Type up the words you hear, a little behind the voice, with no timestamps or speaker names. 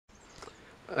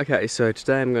Okay, so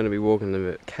today I'm going to be walking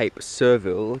to Cape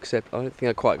Surville, except I don't think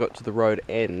I quite got to the road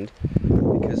end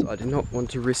because I did not want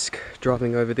to risk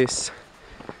driving over this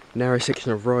narrow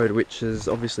section of road which has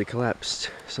obviously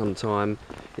collapsed sometime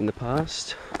in the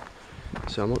past.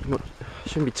 So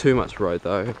shouldn't be too much road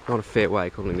though, not a fair way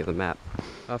according to the map.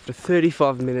 After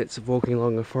 35 minutes of walking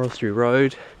along a forestry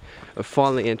road, I've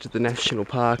finally entered the national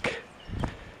park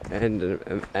and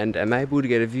am able to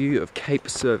get a view of Cape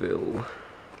Surville.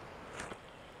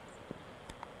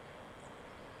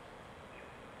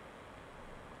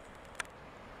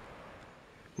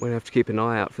 I'm going to have to keep an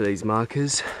eye out for these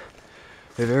markers.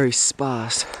 They're very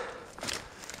sparse.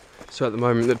 So at the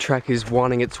moment the track is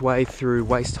winding its way through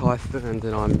waist-high ferns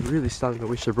and I'm really starting to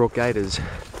wish I brought gaiters.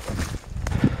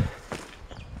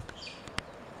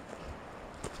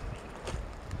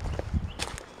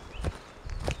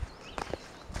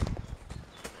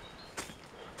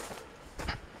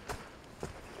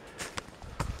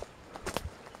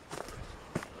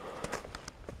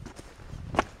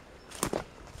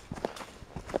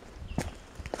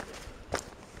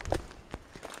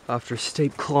 After a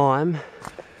steep climb,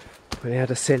 we're now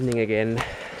descending again.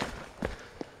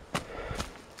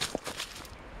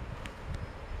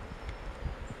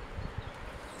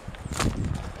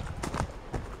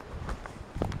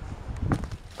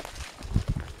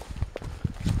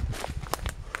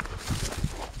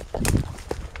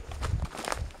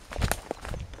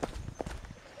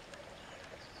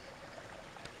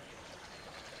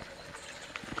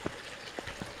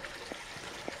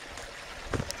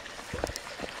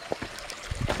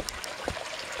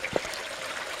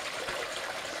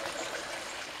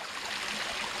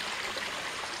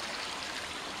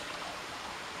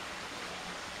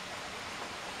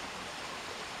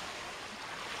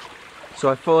 So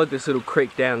I followed this little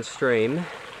creek downstream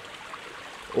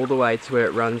all the way to where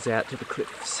it runs out to the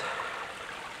cliffs.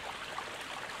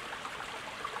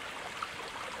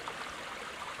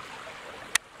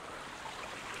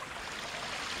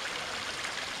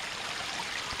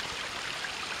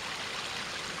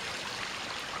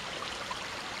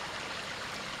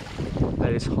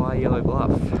 That is High Yellow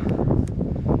Bluff.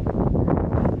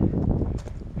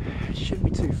 It shouldn't be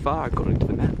too far according to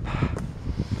the map.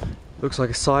 Looks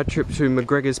like a side trip to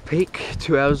McGregor's Peak,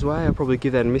 2 hours away. I'll probably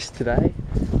give that a miss today.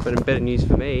 But in better news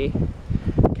for me,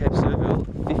 Cape Surville,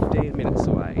 15 minutes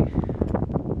away.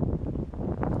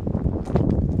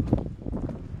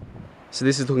 So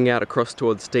this is looking out across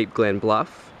towards Deep Glen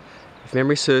Bluff. If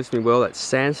memory serves me well, that's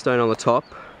sandstone on the top,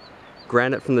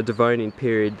 granite from the Devonian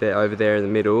period there over there in the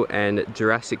middle, and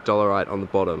Jurassic dolerite on the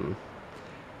bottom.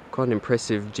 Quite an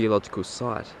impressive geological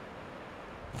site.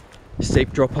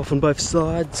 Steep drop off on both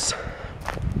sides.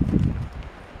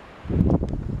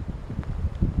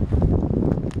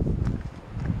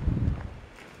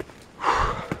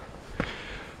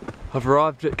 I've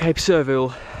arrived at Cape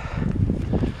Surville.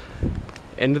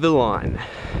 End of the line.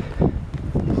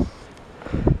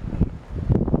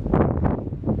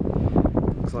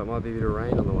 Looks like might be a bit of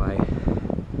rain on the way.